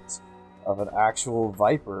cockpit of an actual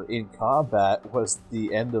Viper in combat was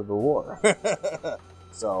the end of the war.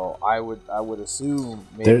 So I would assume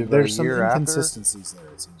maybe There's a some year after. inconsistencies there,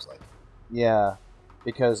 it seems like. Yeah,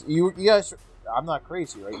 because you guys, I'm not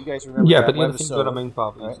crazy, right? You guys remember? Yeah, that but the other thing webisode, that I mean,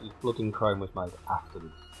 Bob, right? is Blood and Chrome was made after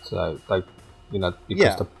this. So they,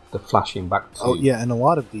 because the flashing back to... Oh, yeah, and a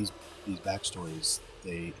lot of these backstories,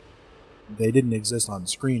 they didn't exist on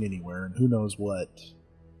screen anywhere, and who knows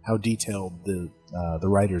how detailed the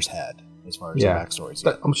writers had as far as the backstories.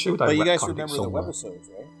 But I'm sure they But you guys retconned it remember the somewhere. webisodes,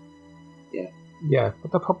 right? Yeah,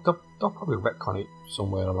 but they'll probably retcon it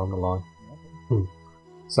somewhere along the line.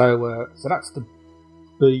 So that's the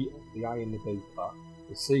B, the A and the B plot.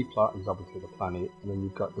 The C plot is obviously the planet, and then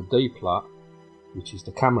you've got the D plot, which is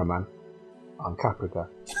the cameraman on Caprica.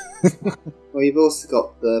 Well, you've also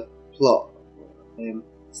got the plot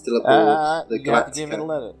still aboard the You have to give it a Galactica.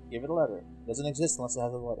 letter. Give it a letter. It doesn't exist unless it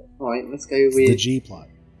has a letter. Right, let's go It's the with G plot.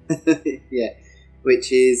 yeah,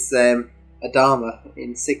 which is Adama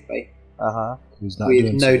in sickbay Uh-huh. Who's not with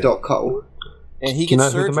doing no so good. dot Cottle. And he Do you know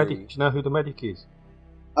gets who the surgery. medic? Do you know who the medic is?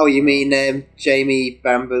 Oh, you mean Jamie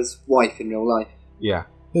Bamber's wife in real life? Yeah.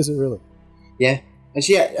 Is it really? Yeah,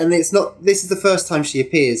 and it's not. This is the first time she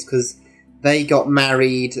appears because they got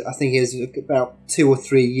married. I think it was about 2 or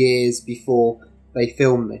 3 years before they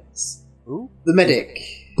filmed this. Who? The medic.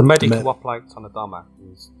 The medic Med- who operates on Adama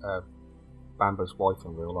is Bamber's wife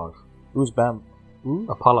in real life. Who's Bam? Who?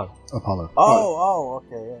 Apollo. Apollo. Oh,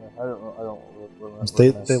 okay. Yeah. I don't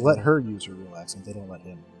remember. They let her use her real accent. They don't let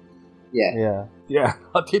him. Yeah. Yeah. Yeah,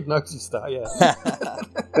 I did notice that. Yeah.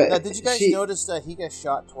 But Now, did you guys she- notice that he got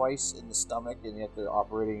shot twice in the stomach and yet they're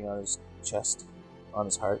operating on his chest, on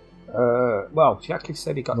his heart? Well, she actually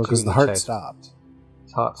said he got two Because in the heart chest. stopped.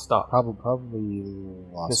 His heart stopped. Probably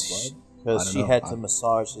lost blood. I Because don't she know. had to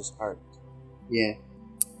massage his heart. Yeah.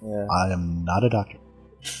 Yeah. I am not a doctor.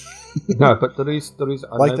 No, but there is an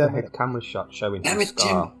Like that overhead medic. camera shot showing Damn his it,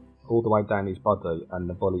 scar Jim. all the way down his body, and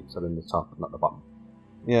the bullets are in the top, not the bottom.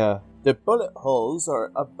 Yeah. The bullet holes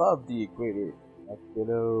are above the equator. Like,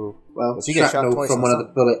 Well, Does he get shot shrapnel twice from in one of the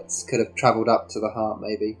the bullets could have travelled up to the heart,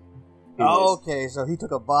 maybe. Who Oh, knows? okay, so he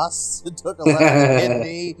took a bus and took a left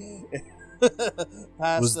kidney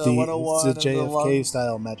past Was the the 101 it's a and the JFK lungs.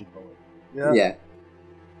 style magic bullet? Yeah. Yeah.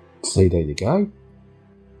 See, there you go.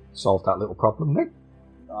 Solved that little problem, Nick.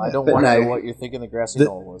 I don't want to know what you're thinking the grassy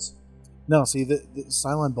knoll was. No, see, the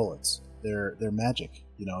Cylon bullets, they're magic.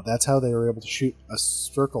 You know, that's how they were able to shoot a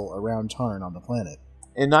circle around Tarn on the planet.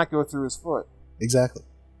 And not go through his foot. Exactly.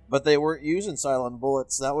 But they weren't using Cylon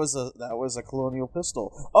bullets. That was a colonial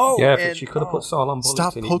pistol. Oh, yeah, but she could have put Cylon bullets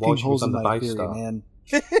stop in it poking while she was holes on in the my base theory, star. man.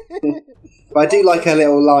 But I do like her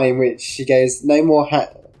little line, which she goes, "No more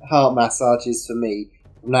heart massages for me.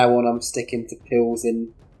 From now on, I'm sticking to pills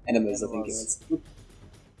in enemas." I think it was.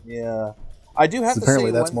 Yeah, I do have to say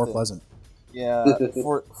apparently that's one more thing. pleasant. Yeah,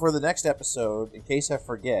 for the next episode, in case I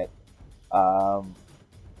forget, the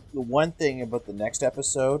one thing about the next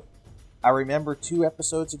episode, I remember 2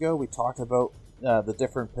 episodes ago we talked about the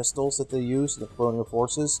different pistols that they use in the Colonial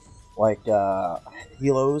Forces, like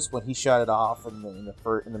Helos when he shot it off in the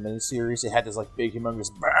miniseries. It had this like big, humongous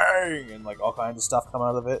bang and like all kinds of stuff come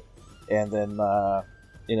out of it, and then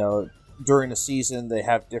during the season they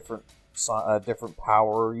have different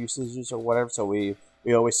power usages or whatever. So we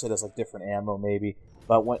always said it's like different ammo maybe,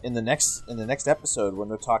 but when in the next episode when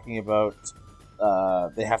they're talking about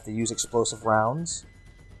they have to use explosive rounds,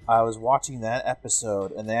 I was watching that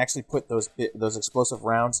episode and they actually put those explosive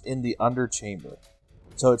rounds in the under chamber,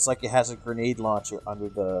 so it's like it has a grenade launcher under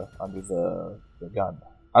the gun.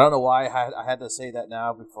 I don't know why I had to say that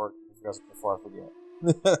now before I forget.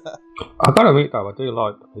 I gotta admit though, I do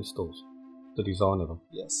like the pistols, the design of them.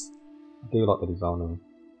 Yes, I do like the design of them.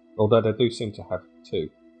 Although they do seem to have 2.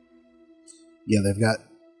 Yeah, they've got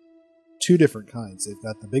 2 different kinds. They've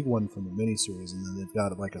got the big one from the miniseries, and then they've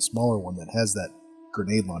got like a smaller one that has that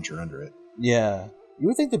grenade launcher under it. yeah. You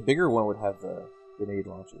would think the bigger one would have the grenade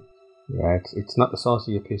launcher. Yeah, it's not the size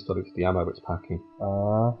of your pistol, it's the ammo it's packing.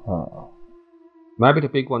 Uh-huh. Maybe the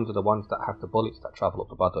big ones are the ones that have the bullets that travel up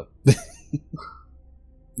the body.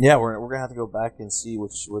 Yeah, we're gonna have to go back and see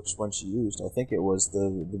which one she used. I think it was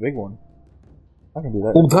the big one. I can do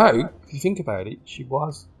that. Although, if you think about it, she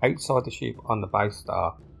was outside the ship on the base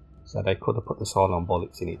star, so they could have put the Cylon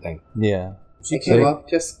bullets in it then. Yeah. Okay, well, I've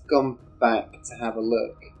just gone back to have a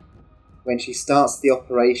look. When she starts the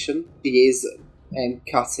operation, she is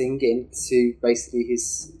cutting into basically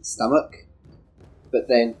his stomach. But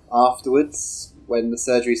then afterwards, when the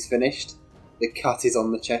surgery's finished, the cut is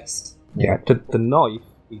on the chest. Yeah, the knife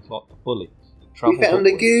is like the bullets. We found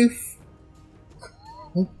a goof!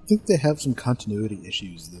 I think they have some continuity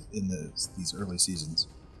issues in these early seasons.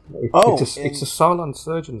 It's a Cylon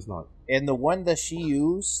surgeon's knife. And the one that she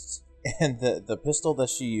used, and the pistol that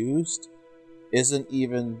she used, isn't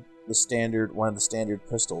even one of the standard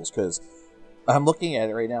pistols, because I'm looking at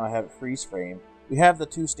it right now. I have a freeze frame. We have the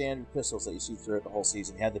 2 standard pistols that you see throughout the whole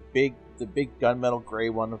season. You have the big gunmetal gray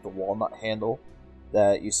one with the walnut handle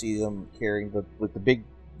that you see them carrying with the big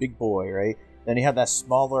boy, right? Then you have that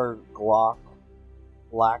smaller Glock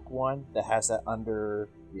black one that has that under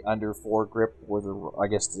foregrip where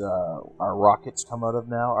our rockets come out of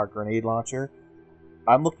now, our grenade launcher.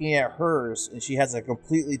 I'm looking at hers, and she has a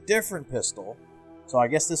completely different pistol. So I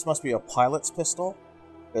guess this must be a pilot's pistol,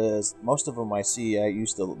 because most of them I see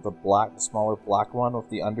use the smaller black one with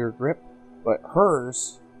the undergrip, but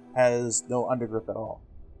hers has no undergrip at all.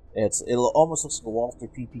 It almost looks like a Walther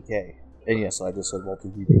PPK. And yes, I just said Walther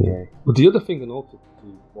PPK. But the other thing I noticed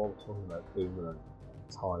while we're talking about Boomer and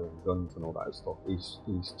Ty and guns and all that stuff is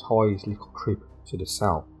Ty's little trip to the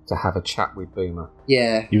cell to have a chat with Boomer.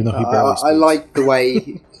 Yeah, even though he barely speaks. I like the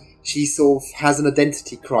way she sort of has an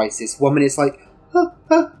identity crisis. 1 minute it's like, what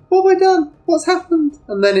have I done? What's happened?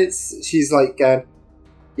 And then she's like, yeah,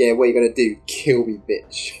 what are you gonna do? Kill me,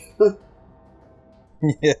 bitch.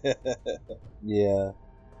 Yeah.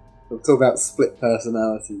 We'll talk about split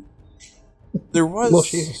personality. Well,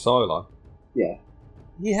 she's a Cylon. Yeah.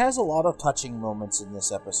 He has a lot of touching moments in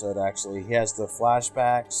this episode, actually. He has the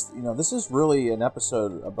flashbacks. This is really an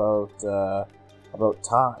episode about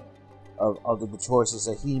Ty, of the choices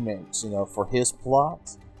that he makes, for his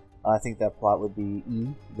plot. I think that plot would be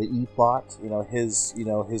the E plot,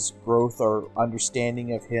 his growth or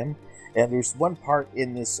understanding of him. And there's one part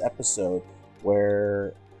in this episode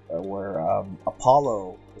where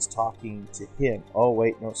Apollo is talking to him. Oh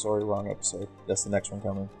wait, no, sorry, wrong episode. That's the next one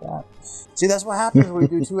coming. See, that's what happens when we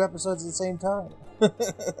do 2 episodes at the same time.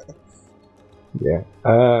 Yeah.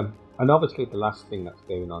 And obviously the last thing that's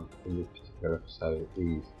going on in this particular episode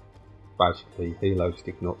is basically Hilo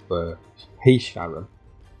sticking up for his Sharon.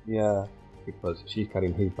 Yeah. Because she's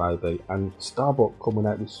carrying his baby, and Starbuck coming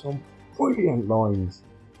out with some brilliant lines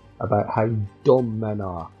about how dumb men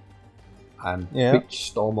are. And bitch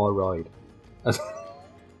stole my ride.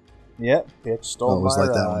 Yep, bitch stole my like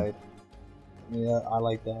ride. Yeah, I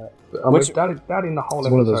like that. I mean, that in the whole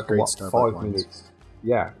It's one of those episode, great what, Starbuck 5 lines. minutes?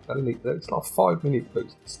 Yeah, it's like 5 minutes, but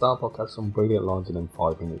Starbuck has some brilliant lines in them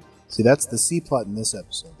 5 minutes. See, that's the C plot in this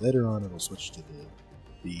episode. Later on, it'll switch to the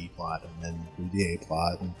B plot and then the A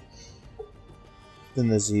plot. And Then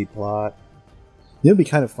the Z plot. it'd be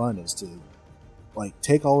kind of fun is to like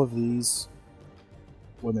take all of these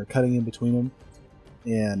when they're cutting in between them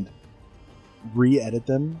and re-edit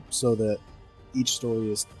them so that each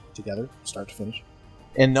story is together, start to finish.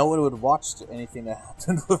 And no one would watch anything that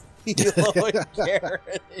happened with Hilo and Karen.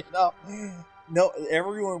 You know, no,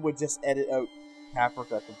 everyone would just edit out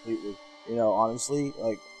Caprica completely. You know, honestly,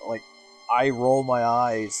 like I roll my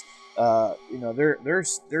eyes. You know,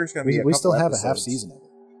 there's gonna be We a still couple have a episodes. half season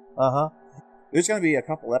of it. There's gonna be a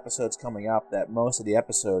couple episodes coming up that most of the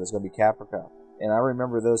episode is gonna be Caprica. And I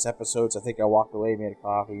remember those episodes. I think I walked away, made a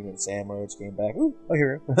coffee, made a sandwich, came back. Ooh, I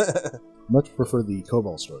hear it. Much prefer the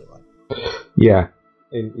Cobalt storyline. Yeah,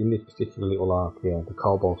 in this particular little arc, yeah, the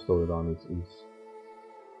Cobalt storyline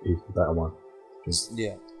is the better one.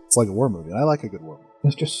 Yeah. It's like a war movie, and I like a good war movie.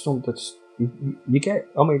 There's just some that's you get.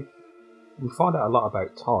 I mean, we find out a lot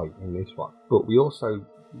about Ty in this one, but we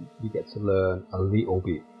get to learn a little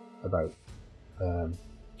bit about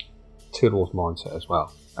Tyrole's mindset as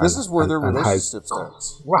well. This is where their and relationship how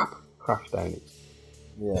starts. Crap, Crashdown is.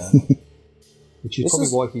 Yeah. Which is This probably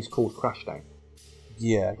is- why he's called Crashdown.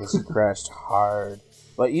 Yeah, because he crashed hard.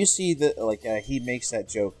 But you see that, like, he makes that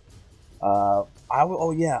joke. I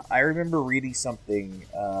remember reading something.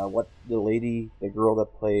 What the girl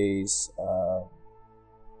that plays,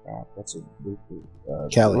 what's her?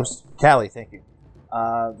 Callie. Callie, thank you.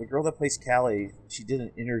 The girl that plays Callie, she did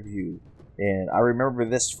an interview, and I remember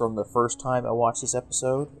this from the first time I watched this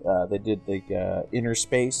episode. They did the Inner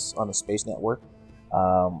Space on the Space Network.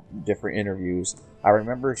 Different interviews. I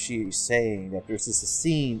remember she saying that there's this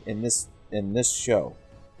scene in this show,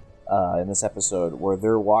 in this episode, where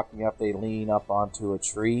they're walking up, they lean up onto a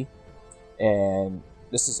tree, and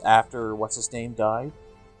this is after what's his name died,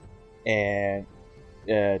 and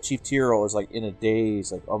Chief Tyrol is like in a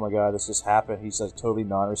daze, like, oh my god, this just happened. He's like totally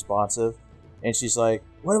non-responsive, and she's like,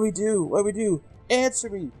 what do we do? What do we do? Answer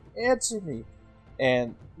me! Answer me!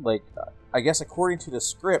 And like, I guess according to the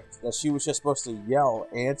script, that she was just supposed to yell,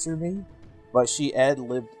 answer me, but she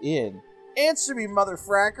ad-libbed in, answer me,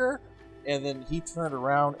 motherfracker! And then he turned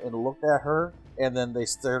around and looked at her, and then they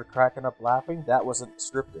started cracking up laughing. That wasn't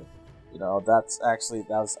scripted. You know, that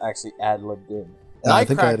was actually ad-libbed in. And I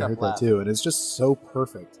think I had cracked up heard that laughing. too, and it's just so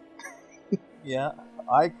perfect. Yeah,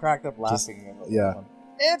 I cracked up laughing. yeah.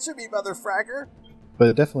 Answer me, motherfracker! But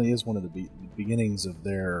it definitely is one of the beginnings of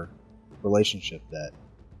their relationship that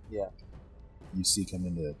Yeah. you see come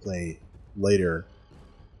into play later,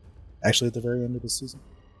 actually at the very end of the season.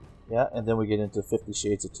 Yeah, and then we get into 50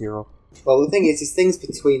 Shades of Tyrol. Well, the thing is things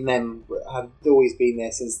between them have always been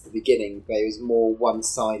there since the beginning, but it was more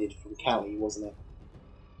one-sided from Callie, wasn't it?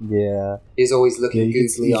 Yeah. He was always looking Yeah, you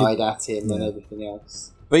could- googly-eyed at him and yeah. everything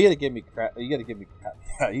else. But you gotta give me crap. You gotta give me crap.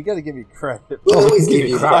 Yeah, you gotta give me credit. We'll always give give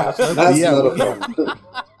you you crap. crap. That's Yeah. not a problem.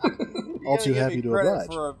 All too happy to credit oblige.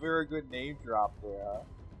 for a very good name drop there.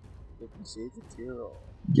 50 Shades of Tyrol.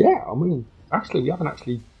 Yeah, I mean, actually, we haven't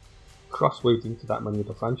actually cross-moved into that many of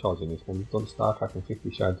the franchise in this one. We've done Star Trek and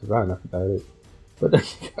 50 Shades of Grey, and that's about it. But there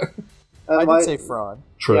you go. I I- did say Fron.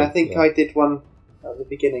 True. Yeah, I think I did one at the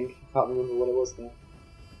beginning. I can't remember what it was now.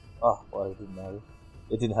 Oh, well, it didn't matter.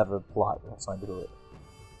 It didn't have a plot assigned to it.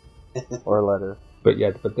 Or a letter. But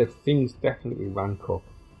yeah, but the things definitely rank up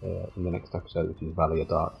in the next episode, which is Valley of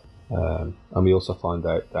Dark. And we also find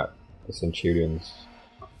out that the Centurions,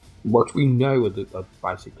 what we know are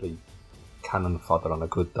basically cannon fodder on a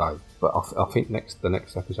good day. But I think the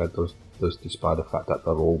next episode does display the fact that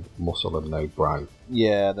they're all muscle and no brain.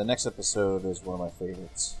 Yeah, the next episode is one of my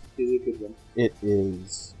favorites. It's a good one. It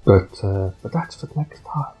is. But that's for the next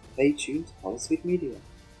time. Stay tuned to Holosweet Media.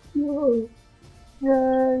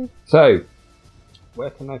 Yay! So,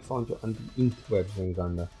 where can they find you on the interwebs,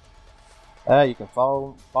 Alexander? You can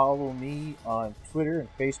follow me on Twitter and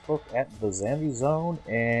Facebook at the Zambi Zone,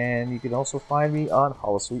 and you can also find me on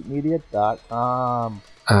holosweetmedia.com.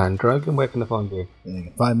 And Drogan, where can they find you? And you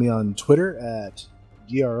can find me on Twitter at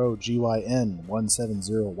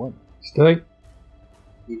DROGYN1701. Steve?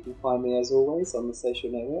 You can find me, as always, on the social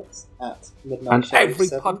networks at Midnight And Shadow every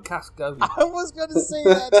 7. podcast goes. I was gonna say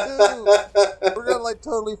that too. We're gonna like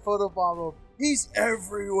totally photobomb him. He's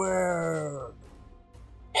everywhere.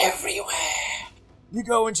 Everywhere. You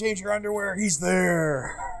go and change your underwear. He's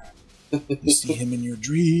there. You see him in your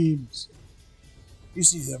dreams. You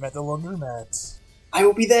see them at the laundromat. I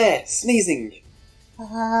will be there, sneezing.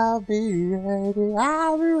 I'll be ready.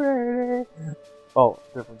 I'll be ready. Oh,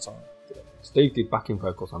 different song. Steve did backing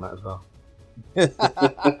vocals on that as well.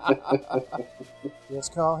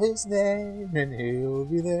 Just call his name and he'll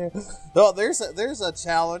be there. Oh, there's a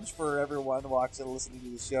challenge for everyone watching and listening to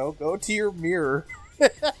the show. Go to your mirror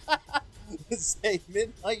and say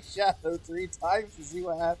Midnight Shadow 3 times to see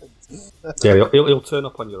what happens. Yeah, he'll turn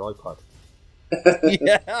up on your iPod.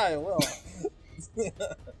 Yeah, I will.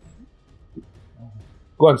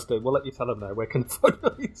 Go on, Steve. We'll let you tell them now. Where can find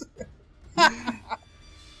these?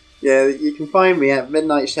 Yeah, you can find me at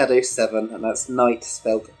Midnight Shadow 7, and that's night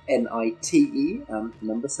spelled Nite and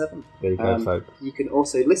number 7. There you go, folks. You can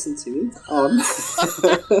also listen to me on.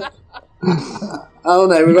 Oh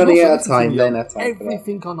no, we're running out of time. Don't have time for that.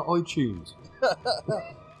 Everything on iTunes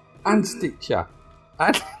and Stitcher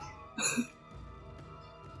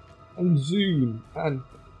and Zoom and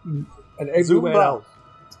everywhere Zumba. else.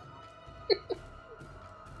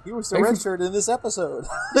 He was the red shirt in this episode.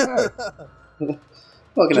 Yeah.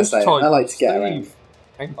 What can I say? I like to get around.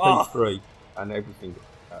 MP3 and everything.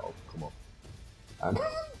 Oh, come on. And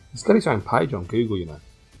he's got his own page on Google, you know.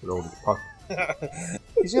 With all his podcasts.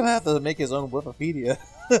 He's gonna have to make his own Wikipedia.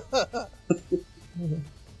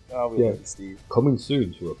 Oh, we love you, Steve. Coming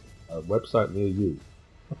soon to a website near you.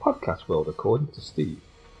 A podcast world, according to Steve.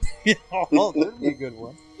 Oh, that'd be a good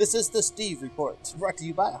one. This is the Steve Report, brought to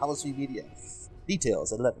you by Hollow Media.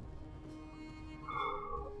 Details at 11.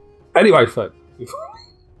 Anyway, folks. It's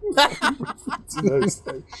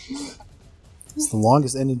the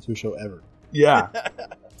longest ending to a show ever. Yeah.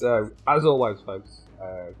 So, as always, folks,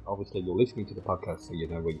 obviously you're listening to the podcast, so you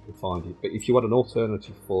know where you can find it. But if you want an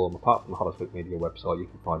alternative form, apart from the Hollow Media website, you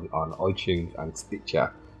can find it on iTunes and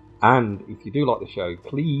Stitcher. And if you do like the show,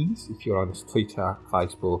 please, if you're on Twitter,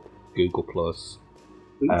 Facebook, Google+,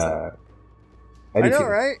 I know,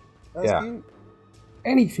 right? That's cute.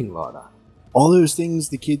 Anything like that. All those things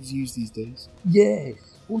the kids use these days.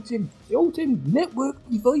 Yes. All them network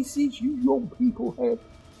devices you young people have.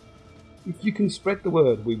 If you can spread the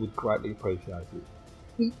word, we would greatly appreciate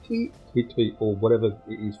it. Tweet, or whatever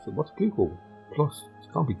it is for. What's Google Plus? It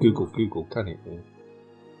can't be Google, can it? Yeah.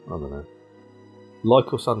 I don't know.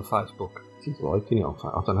 Like us on Facebook. It's liking it on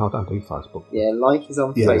Facebook. I don't know, I don't do Facebook. Yeah, like is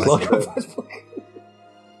on Like Facebook. on Facebook.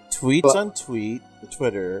 Tweets on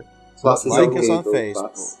Twitter. Plus is like on us on Google,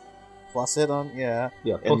 Facebook. Plus it on, Yeah,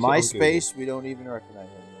 In plus it on MySpace, we don't even recognize it.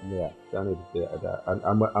 Google. Yeah, don't even do that.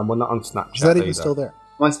 And we're not on Snapchat. Is that even either. still there?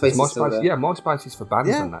 MySpace is still there. Yeah, MySpace is for bands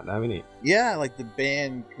Yeah. and that now, isn't it? Yeah, like the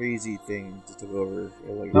band crazy thing just took over.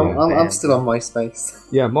 Like I'm still on MySpace.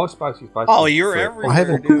 Yeah, MySpace is basically. Oh, you're for- everywhere, I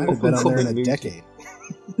haven't dude. been on there in a Music. decade.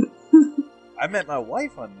 I met my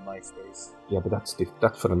wife on MySpace. Yeah, but that's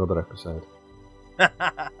for another episode.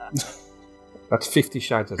 That's 50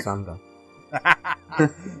 Shades of Xander.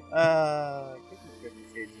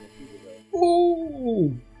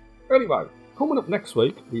 Ooh. Anyway, coming up next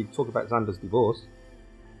week, we talk about Xander's divorce.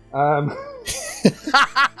 And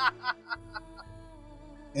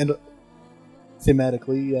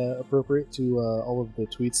thematically appropriate to all of the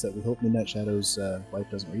tweets that we hope Midnight Shadow's wife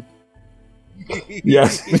doesn't read.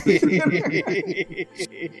 Yes.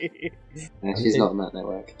 No, she's not on that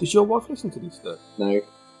network. Does your wife listen to this stuff? No.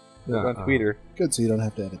 No. On Twitter. Good, so you don't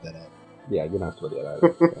have to edit that out. Yeah, you're going to have to edit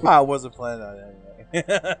that out. I wasn't planning on it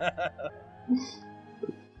anyway.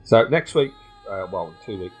 So next week, in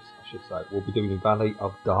 2 weeks, I should say, we'll be doing Valley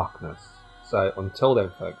of Darkness. So until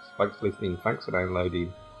then, folks, thanks for listening, thanks for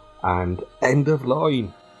downloading, and end of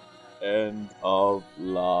line. End of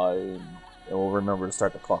line. And we'll remember to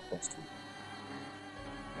start the clock next week.